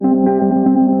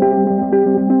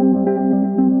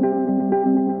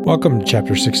Welcome to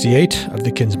Chapter 68 of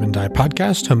the Kinsmen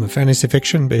podcast, home of fantasy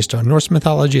fiction based on Norse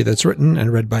mythology that's written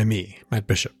and read by me, Matt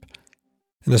Bishop.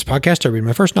 In this podcast, I read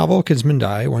my first novel, Kinsmen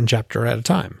one chapter at a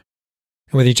time.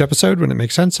 And with each episode, when it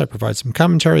makes sense, I provide some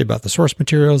commentary about the source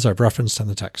materials I've referenced in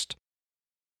the text.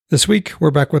 This week,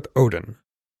 we're back with Odin.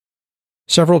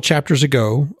 Several chapters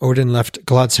ago, Odin left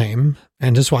Gladsheim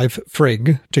and his wife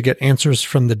Frigg to get answers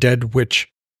from the dead witch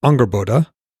Angerboda,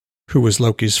 who was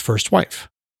Loki's first wife.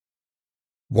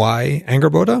 Why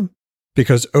Angerboda?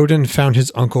 Because Odin found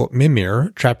his uncle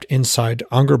Mimir trapped inside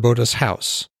Angerboda's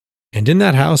house. And in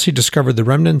that house, he discovered the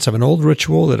remnants of an old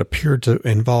ritual that appeared to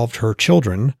involve her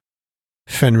children,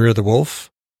 Fenrir the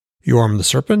wolf, Jorm the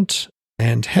serpent,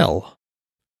 and Hel.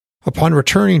 Upon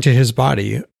returning to his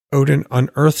body, Odin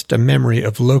unearthed a memory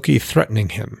of Loki threatening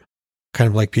him, kind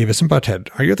of like Beavis and Butthead.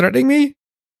 Are you threatening me?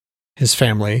 His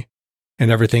family, and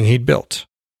everything he'd built.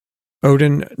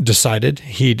 Odin decided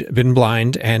he'd been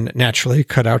blind and naturally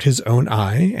cut out his own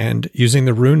eye, and using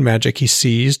the rune magic he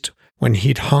seized when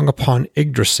he'd hung upon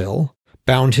Yggdrasil,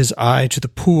 bound his eye to the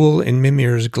pool in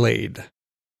Mimir's glade.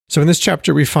 So in this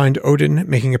chapter we find Odin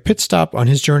making a pit stop on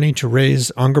his journey to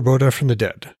raise Angerboda from the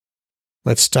dead.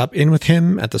 Let's stop in with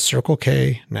him at the Circle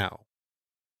K now.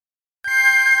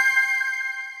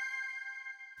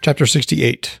 Chapter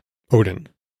 68, Odin.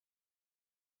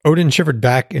 Odin shivered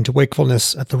back into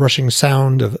wakefulness at the rushing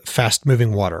sound of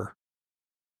fast-moving water.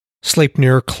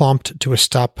 Sleipnir clomped to a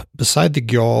stop beside the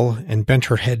Gjoll and bent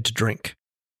her head to drink.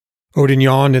 Odin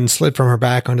yawned and slid from her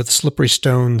back onto the slippery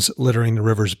stones littering the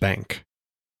river's bank.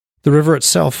 The river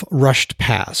itself rushed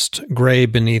past, gray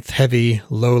beneath heavy,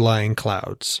 low-lying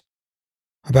clouds.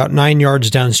 About 9 yards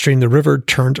downstream, the river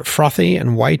turned frothy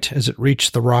and white as it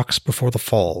reached the rocks before the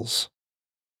falls.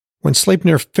 When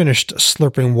Sleipnir finished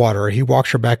slurping water, he walked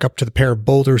her back up to the pair of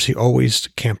boulders he always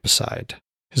camped beside.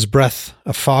 His breath,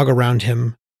 a fog around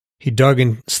him, he dug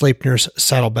in Sleipnir's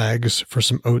saddlebags for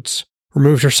some oats,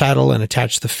 removed her saddle, and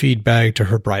attached the feed bag to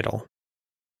her bridle.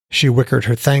 She wickered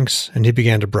her thanks, and he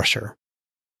began to brush her.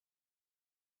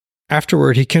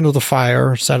 Afterward, he kindled a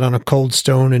fire, sat on a cold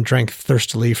stone, and drank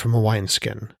thirstily from a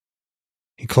wineskin.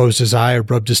 He closed his eye,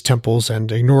 rubbed his temples,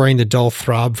 and, ignoring the dull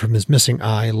throb from his missing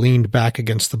eye, leaned back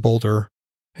against the boulder,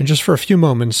 and just for a few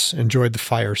moments enjoyed the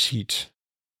fire's heat.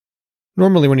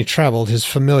 Normally when he traveled, his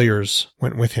familiars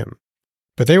went with him,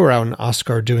 but they were out in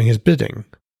Asgard doing his bidding.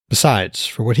 Besides,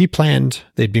 for what he planned,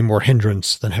 they'd be more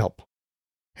hindrance than help.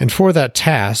 And for that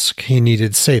task, he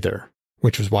needed Seidr,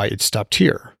 which was why he'd stopped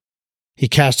here. He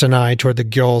cast an eye toward the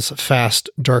Gjoll's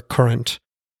fast, dark current,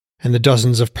 and the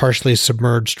dozens of partially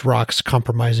submerged rocks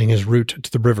compromising his route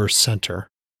to the river's center.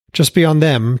 Just beyond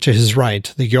them, to his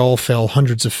right, the Gjoll fell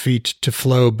hundreds of feet to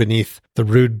flow beneath the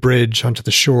rude bridge onto the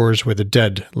shores where the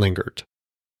dead lingered.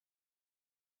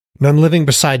 None living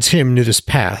besides him knew this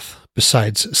path,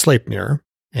 besides Sleipnir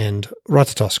and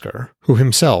Ratatoskr, who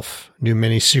himself knew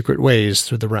many secret ways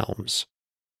through the realms.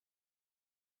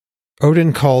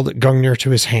 Odin called Gungnir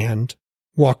to his hand,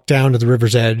 walked down to the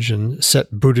river's edge, and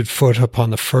set booted foot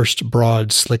upon the first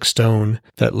broad, slick stone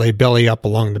that lay belly up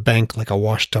along the bank like a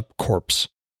washed-up corpse.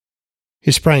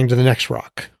 He sprang to the next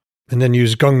rock, and then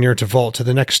used Gungnir to vault to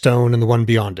the next stone and the one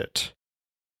beyond it.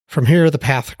 From here, the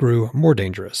path grew more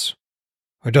dangerous.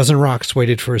 A dozen rocks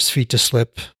waited for his feet to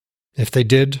slip. If they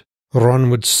did, Ron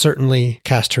would certainly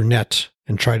cast her net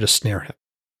and try to snare him.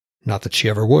 Not that she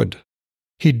ever would.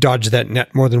 He'd dodged that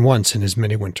net more than once in his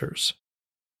many winters.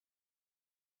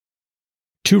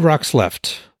 2 rocks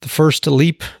left, the first a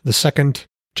leap, the second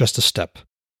just a step.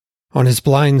 On his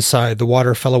blind side, the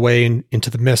water fell away into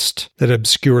the mist that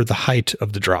obscured the height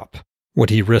of the drop,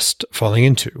 what he risked falling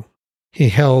into. He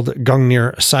held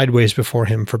Gungnir sideways before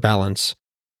him for balance,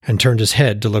 and turned his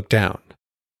head to look down.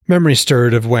 Memory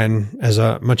stirred of when, as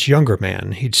a much younger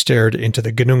man, he'd stared into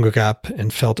the Ginnungagap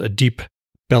and felt a deep,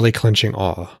 belly-clenching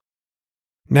awe.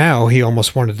 Now he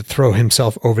almost wanted to throw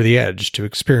himself over the edge to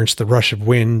experience the rush of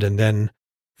wind and then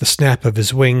the snap of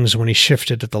his wings when he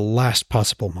shifted at the last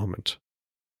possible moment.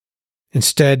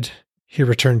 Instead, he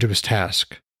returned to his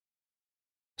task.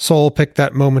 Sol picked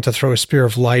that moment to throw a spear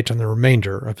of light on the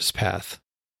remainder of his path.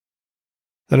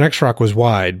 The next rock was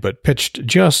wide, but pitched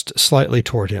just slightly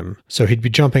toward him, so he'd be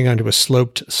jumping onto a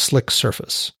sloped, slick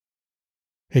surface.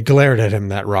 It glared at him,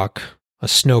 that rock, a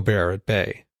snow bear at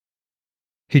bay.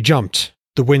 He jumped,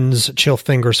 the wind's chill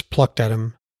fingers plucked at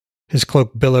him. His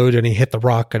cloak billowed and he hit the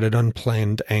rock at an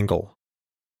unplanned angle.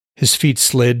 His feet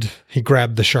slid, he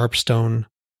grabbed the sharp stone.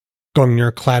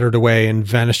 Gungnir clattered away and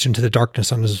vanished into the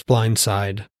darkness on his blind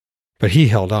side, but he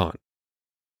held on.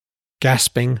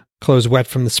 Gasping, clothes wet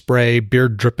from the spray,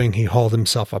 beard dripping, he hauled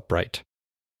himself upright.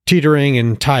 Teetering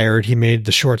and tired, he made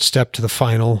the short step to the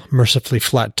final, mercifully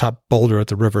flat-topped boulder at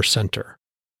the river's center.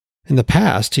 In the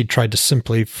past, he'd tried to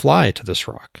simply fly to this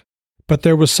rock. But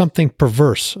there was something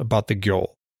perverse about the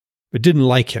Gjoll. It didn't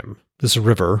like him, this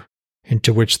river,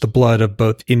 into which the blood of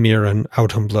both Ymir and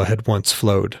Audhumla had once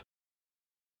flowed.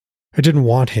 It didn't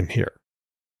want him here,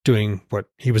 doing what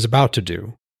he was about to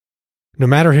do. No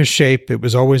matter his shape, it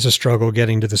was always a struggle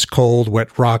getting to this cold,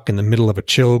 wet rock in the middle of a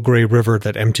chill gray river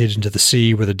that emptied into the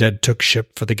sea where the dead took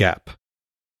ship for the Gap.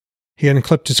 He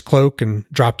unclipped his cloak and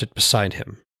dropped it beside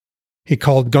him. He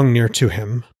called Gungnir to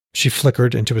him. She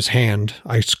flickered into his hand,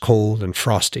 ice-cold and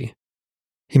frosty.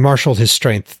 He marshaled his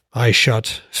strength, eyes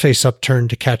shut, face upturned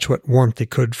to catch what warmth he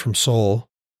could from Sol.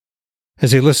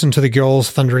 As he listened to the Gjoll's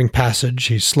thundering passage,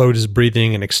 he slowed his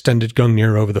breathing and extended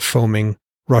Gungnir over the foaming,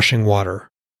 rushing water.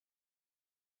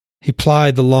 He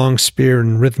plied the long spear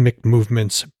in rhythmic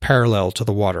movements parallel to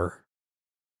the water.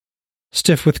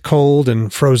 Stiff with cold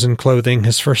and frozen clothing,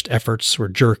 his first efforts were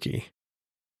jerky.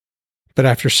 But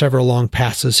after several long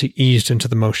passes, he eased into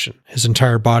the motion, his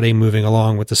entire body moving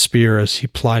along with the spear as he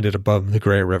plied it above the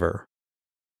gray river.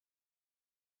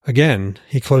 Again,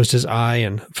 he closed his eye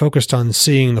and focused on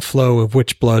seeing the flow of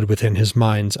witch blood within his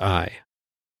mind's eye.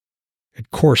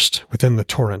 It coursed within the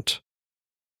torrent.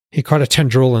 He caught a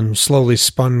tendril and slowly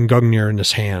spun Gungnir in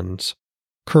his hands,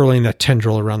 curling that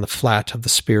tendril around the flat of the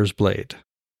spear's blade.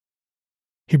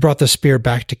 He brought the spear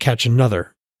back to catch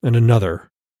another and another,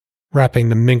 wrapping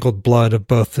the mingled blood of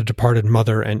both the departed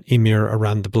mother and Ymir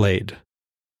around the blade.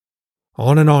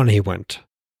 On and on he went.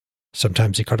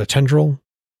 Sometimes he caught a tendril,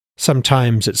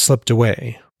 sometimes it slipped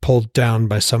away, pulled down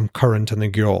by some current in the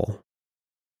Gjoll.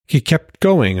 He kept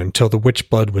going until the witch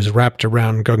blood was wrapped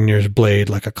around Gungnir's blade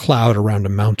like a cloud around a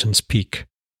mountain's peak.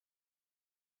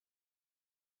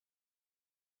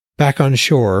 Back on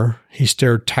shore, he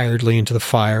stared tiredly into the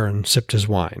fire and sipped his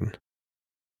wine.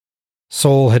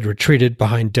 Sol had retreated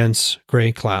behind dense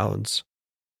gray clouds.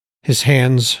 His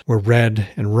hands were red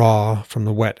and raw from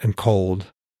the wet and cold,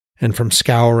 and from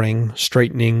scouring,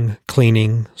 straightening,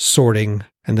 cleaning, sorting,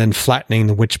 and then flattening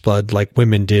the witch blood like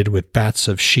women did with bats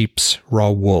of sheep's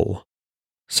raw wool.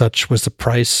 Such was the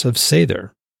price of Seidr.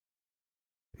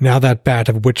 Now that bat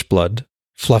of witch blood,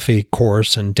 fluffy,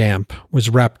 coarse, and damp,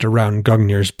 was wrapped around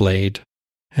Gungnir's blade,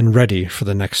 and ready for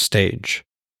the next stage.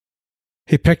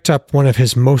 He picked up one of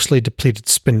his mostly depleted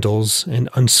spindles and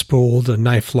unspooled a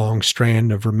knife-long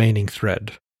strand of remaining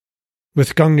thread.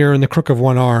 With Gungnir in the crook of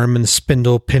one arm and the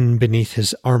spindle pinned beneath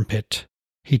his armpit,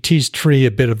 he teased free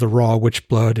a bit of the raw witch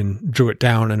blood and drew it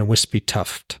down in a wispy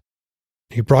tuft.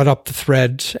 He brought up the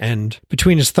thread and,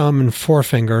 between his thumb and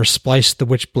forefinger, spliced the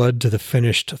witch blood to the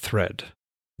finished thread.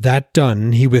 That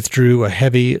done, he withdrew a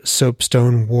heavy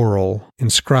soapstone whorl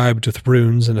inscribed with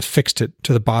runes and affixed it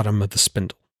to the bottom of the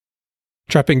spindle.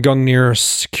 Trapping Gungnir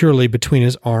securely between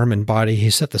his arm and body,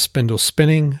 he set the spindle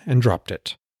spinning and dropped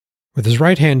it. With his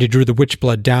right hand, he drew the witch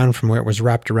blood down from where it was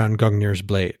wrapped around Gungnir's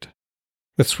blade.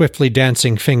 With swiftly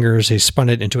dancing fingers, he spun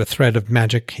it into a thread of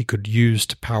magic he could use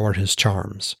to power his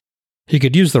charms. He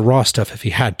could use the raw stuff if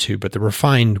he had to, but the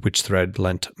refined witch thread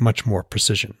lent much more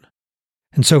precision.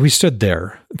 And so he stood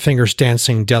there, fingers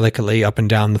dancing delicately up and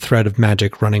down the thread of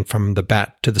magic running from the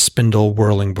bat to the spindle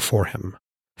whirling before him.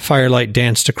 Firelight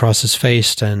danced across his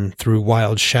face and threw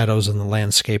wild shadows on the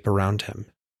landscape around him.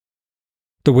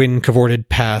 The wind cavorted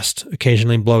past,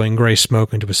 occasionally blowing gray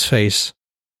smoke into his face,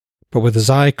 but with his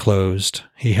eye closed,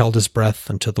 he held his breath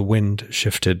until the wind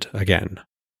shifted again.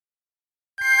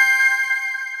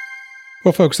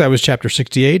 Well, folks, that was Chapter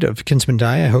 68 of Kinsmen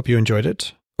Die. I hope you enjoyed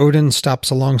it. Odin stops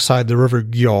alongside the river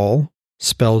Gjoll,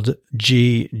 spelled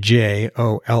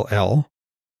Gjoll.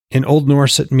 In Old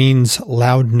Norse, it means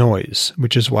loud noise,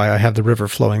 which is why I have the river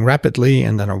flowing rapidly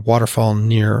and then a waterfall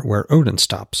near where Odin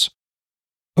stops.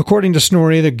 According to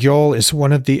Snorri, the Gjoll is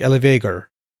one of the Ellevegar.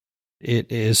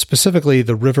 It is specifically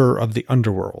the river of the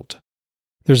underworld.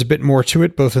 There's a bit more to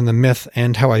it, both in the myth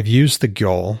and how I've used the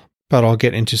Gjoll, but I'll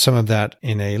get into some of that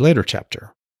in a later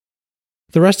chapter.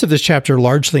 The rest of this chapter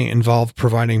largely involved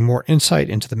providing more insight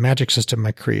into the magic system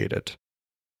I created.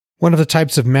 One of the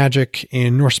types of magic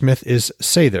in Norse myth is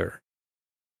Seidr.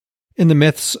 In the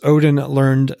myths, Odin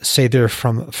learned Seidr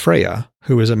from Freyja,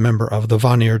 who is a member of the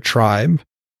Vanir tribe,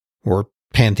 or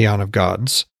pantheon of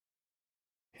gods.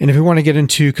 And if we want to get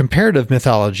into comparative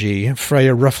mythology,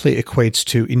 Freyja roughly equates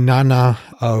to Inanna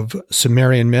of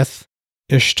Sumerian myth,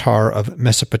 Ishtar of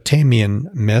Mesopotamian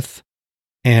myth,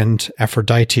 and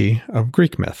Aphrodite of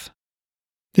Greek myth.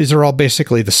 These are all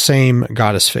basically the same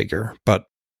goddess figure, but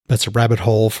that's a rabbit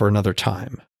hole for another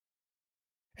time.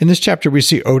 In this chapter, we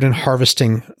see Odin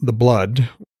harvesting the blood,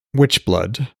 witch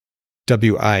blood,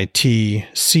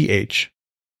 Witch,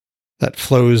 that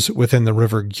flows within the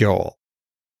river Gjöll.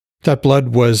 That blood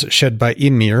was shed by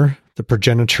Ymir, the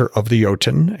progenitor of the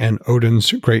Jotun, and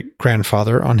Odin's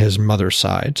great-grandfather on his mother's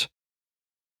side,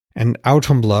 and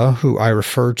Autumbla, who I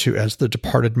refer to as the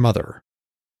departed mother.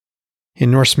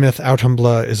 In Norse myth,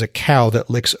 Autumbla is a cow that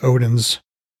licks Odin's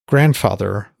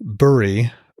grandfather,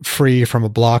 Buri, free from a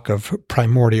block of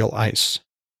primordial ice.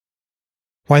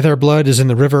 Why their blood is in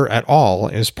the river at all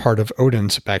is part of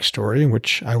Odin's backstory,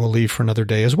 which I will leave for another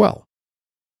day as well.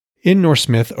 In Norse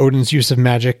myth, Odin's use of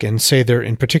magic, and Seidr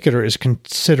in particular, is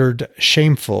considered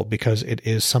shameful because it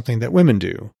is something that women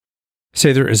do.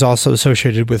 Seidr is also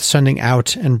associated with sending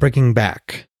out and bringing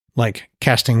back, like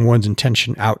casting one's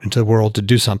intention out into the world to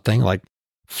do something, like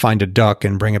find a duck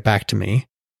and bring it back to me.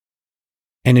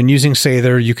 And in using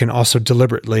Seidr, you can also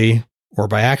deliberately, or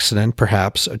by accident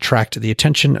perhaps, attract the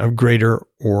attention of greater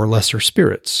or lesser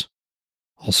spirits,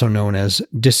 also known as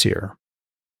Disir.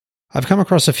 I've come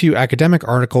across a few academic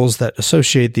articles that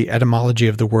associate the etymology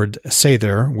of the word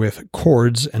Seidr with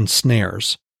chords and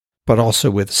snares, but also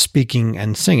with speaking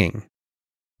and singing.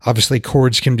 Obviously,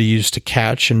 chords can be used to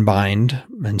catch and bind,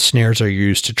 and snares are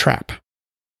used to trap.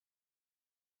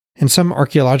 And some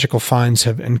archaeological finds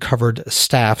have uncovered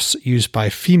staffs used by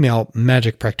female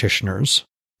magic practitioners,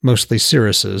 mostly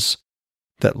seeresses,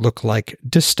 that look like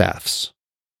distaffs.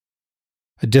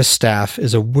 A distaff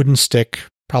is a wooden stick,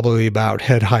 probably about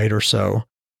head height or so,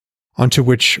 onto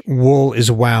which wool is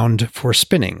wound for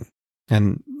spinning.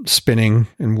 And spinning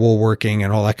and wool working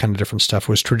and all that kind of different stuff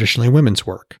was traditionally women's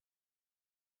work.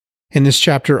 In this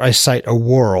chapter, I cite a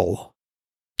whorl,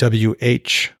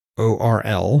 W-H-O-R-L,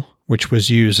 which was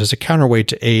used as a counterweight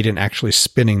to aid in actually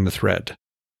spinning the thread.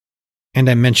 And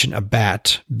I mention a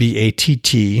bat,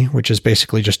 B-A-T-T, which is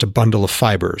basically just a bundle of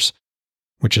fibers,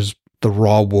 which is the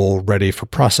raw wool ready for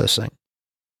processing.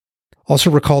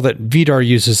 Also recall that Vidar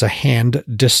uses a hand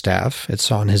distaff.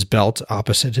 It's on his belt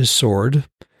opposite his sword,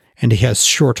 and he has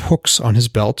short hooks on his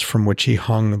belt from which he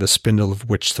hung the spindle of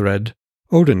witch thread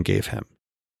Odin gave him.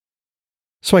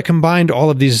 So I combined all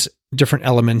of these different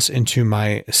elements into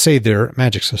my Seidr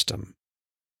magic system.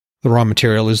 The raw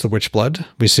material is the witch blood.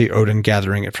 We see Odin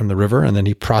gathering it from the river, and then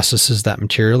he processes that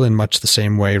material in much the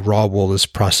same way raw wool is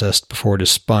processed before it is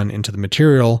spun into the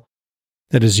material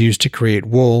that is used to create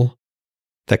wool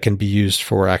that can be used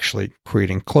for actually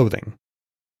creating clothing.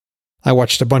 I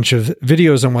watched a bunch of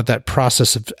videos on what that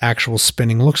process of actual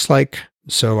spinning looks like,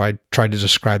 so I tried to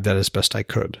describe that as best I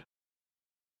could.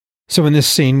 So in this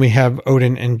scene, we have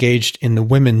Odin engaged in the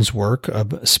women's work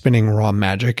of spinning raw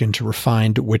magic into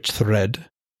refined witch thread,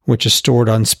 which is stored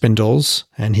on spindles,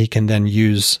 and he can then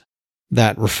use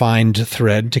that refined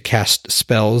thread to cast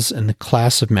spells in the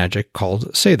class of magic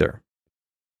called Seidr.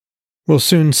 We'll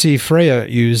soon see Freya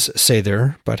use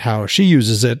Seidr, but how she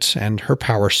uses it and her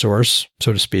power source,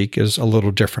 so to speak, is a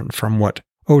little different from what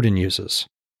Odin uses.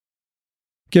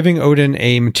 Giving Odin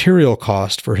a material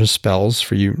cost for his spells,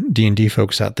 for you D&D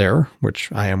folks out there,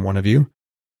 which I am one of you,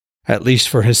 at least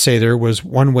for his Seidr, was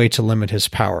one way to limit his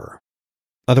power.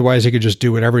 Otherwise, he could just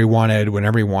do whatever he wanted,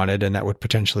 whenever he wanted, and that would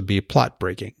potentially be plot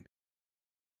breaking.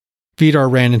 Vidar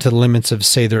ran into the limits of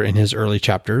Seidr in his early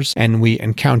chapters, and we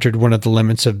encountered one of the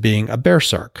limits of being a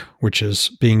berserk, which is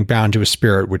being bound to a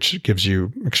spirit, which gives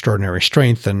you extraordinary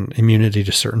strength and immunity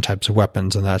to certain types of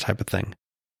weapons and that type of thing.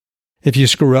 If you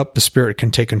screw up, the spirit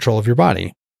can take control of your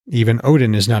body. Even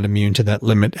Odin is not immune to that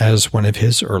limit, as one of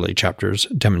his early chapters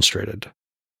demonstrated.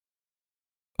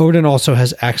 Odin also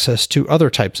has access to other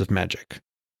types of magic.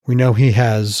 We know he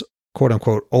has,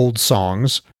 quote-unquote, old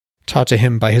songs taught to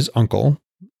him by his uncle,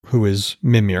 who is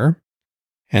Mimir,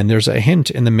 and there's a hint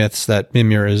in the myths that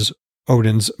Mimir is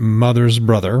Odin's mother's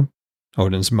brother.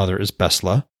 Odin's mother is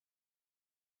Besla.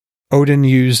 Odin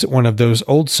used one of those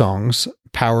old songs,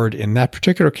 powered in that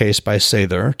particular case by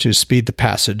Seidr, to speed the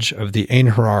passage of the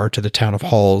Einherjar to the town of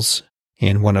Halls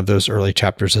in one of those early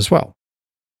chapters as well.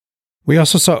 We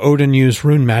also saw Odin use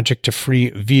rune magic to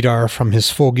free Vidar from his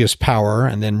Fulgia's power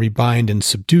and then rebind and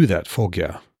subdue that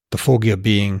Fulgia, the Fulgia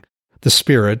being the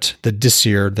spirit, the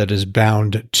Disir, that is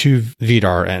bound to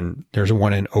Vidar, and there's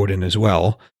one in Odin as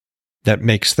well, that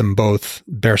makes them both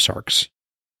berserks.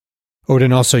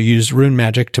 Odin also used rune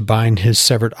magic to bind his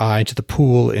severed eye to the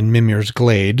pool in Mimir's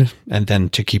glade, and then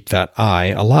to keep that eye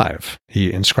alive.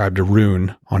 He inscribed a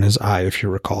rune on his eye, if you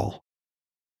recall.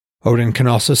 Odin can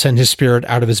also send his spirit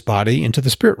out of his body into the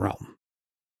spirit realm.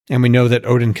 And we know that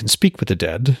Odin can speak with the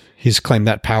dead. He's claimed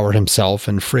that power himself,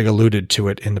 and Frigg alluded to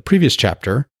it in the previous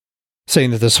chapter,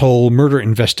 saying that this whole murder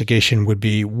investigation would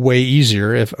be way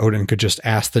easier if Odin could just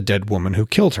ask the dead woman who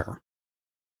killed her.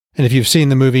 And if you've seen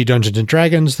the movie Dungeons &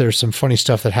 Dragons, there's some funny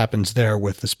stuff that happens there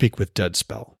with the Speak with Dead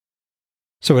spell.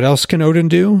 So what else can Odin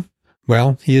do?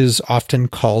 Well, he is often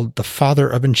called the Father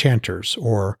of Enchanters,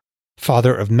 or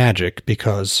Father of Magic,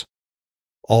 because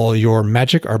all your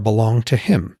magic are belong to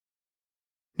him.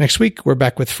 Next week, we're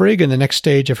back with Frigg in the next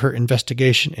stage of her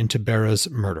investigation into Bera's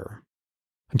murder.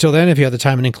 Until then, if you have the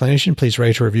time and inclination, please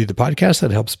rate or review the podcast.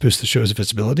 That helps boost the show's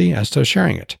visibility, as does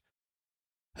sharing it.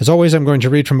 As always, I'm going to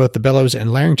read from both the Bellows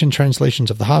and Larrington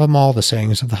translations of the Havamal, the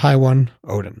sayings of the High One,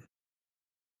 Odin.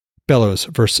 Bellows,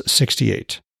 verse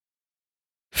 68.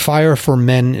 Fire for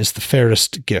men is the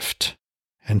fairest gift,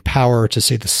 and power to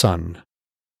see the sun.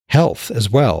 Health as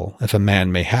well, if a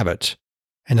man may have it,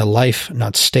 and a life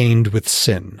not stained with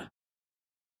sin.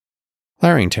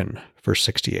 Larrington, verse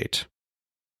 68.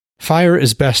 Fire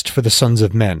is best for the sons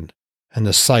of men, and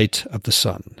the sight of the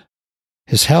sun.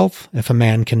 His health, if a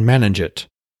man can manage it,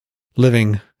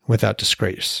 living without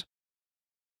disgrace.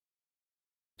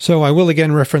 So I will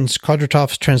again reference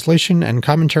Kodratov's translation and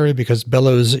commentary because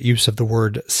Bellows' use of the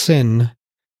word sin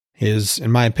is,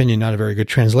 in my opinion, not a very good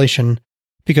translation,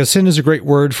 because sin is a great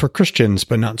word for Christians,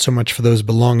 but not so much for those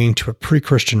belonging to a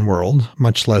pre-Christian world,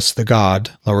 much less the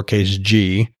god, lowercase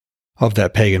g, of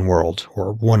that pagan world,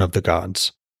 or one of the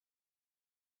gods.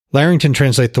 Larrington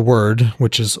translates the word,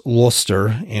 which is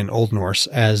loster in Old Norse,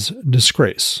 as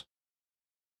disgrace.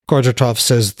 Kodratov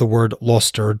says the word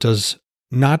loster does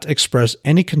not express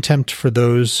any contempt for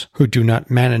those who do not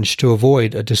manage to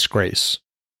avoid a disgrace.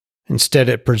 Instead,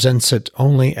 it presents it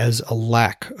only as a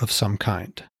lack of some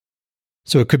kind.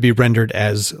 So it could be rendered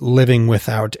as living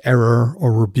without error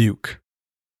or rebuke.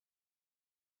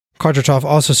 Kodratov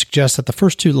also suggests that the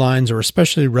first two lines are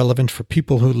especially relevant for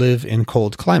people who live in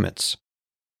cold climates.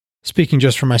 Speaking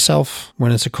just for myself,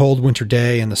 when it's a cold winter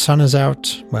day and the sun is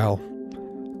out, well,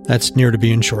 that's near to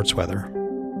being shorts weather.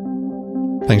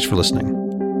 Thanks for listening.